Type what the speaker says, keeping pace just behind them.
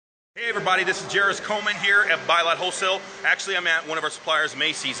Hey everybody, this is Jairus Coleman here at Bi-Lot Wholesale. Actually, I'm at one of our suppliers,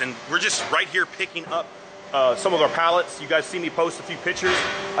 Macy's, and we're just right here picking up some of our pallets. You guys see me post a few pictures.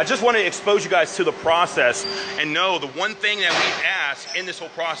 I just want to expose you guys to the process and know the one thing that we ask in this whole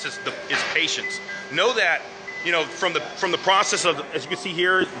process is patience. Know that, you know, from the process of, as you can see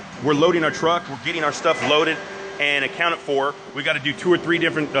here, we're loading our truck, we're getting our stuff loaded and accounted for. We got to do 2 or 3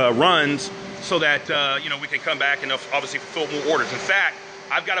 different runs so that you know, we can come back and obviously fulfill more orders. In fact,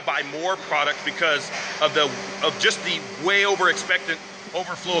 I've got to buy more product because of just the way expectant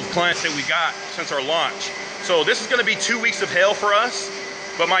overflow of clients that we got since our launch. So this is going to be 2 weeks of hell for us,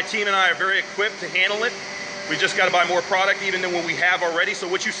 but my team and I are very equipped to handle it. We just got to buy more product even than what we have already. So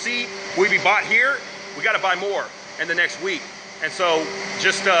what you see we bought here, we got to buy more in the next week. And so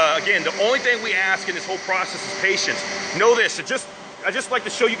just again, the only thing we ask in this whole process is patience. Know this, I just like to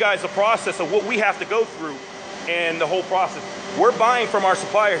show you guys the process of what we have to go through and the whole process. We're buying from our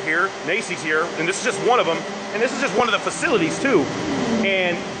supplier here, Macy's here, and this is just one of them, and this is just one of the facilities too.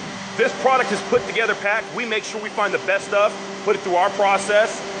 And this product is put together, packed. We make sure we find the best stuff, put it through our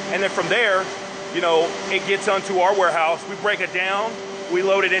process, and then from there, you know, it gets onto our warehouse. We break it down, we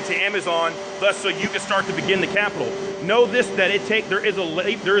load it into Amazon, thus so you can start to begin the capital. Know this, that there is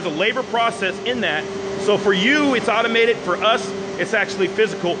a labor process in that. So for you, it's automated. For us, it's actually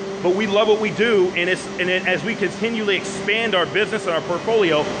physical, but we love what we do, and as we continually expand our business and our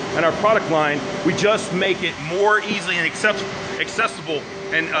portfolio and our product line, we just make it more easily and accessible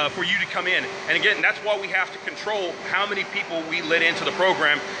and for you to come in. And again, that's why we have to control how many people we let into the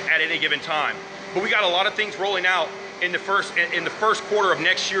program at any given time. But we got a lot of things rolling out in the first quarter of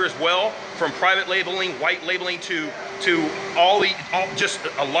next year as well, from private labeling, white labeling to just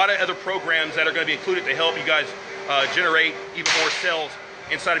a lot of other programs that are going to be included to help you guys generate even more sales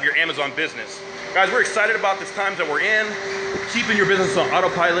inside of your Amazon business. Guys, we're excited about this times that we're in, keeping your business on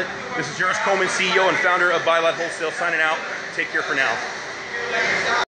autopilot. This is Jairus Coleman, CEO and founder of Bi-Lot Wholesale, signing out. Take care for now.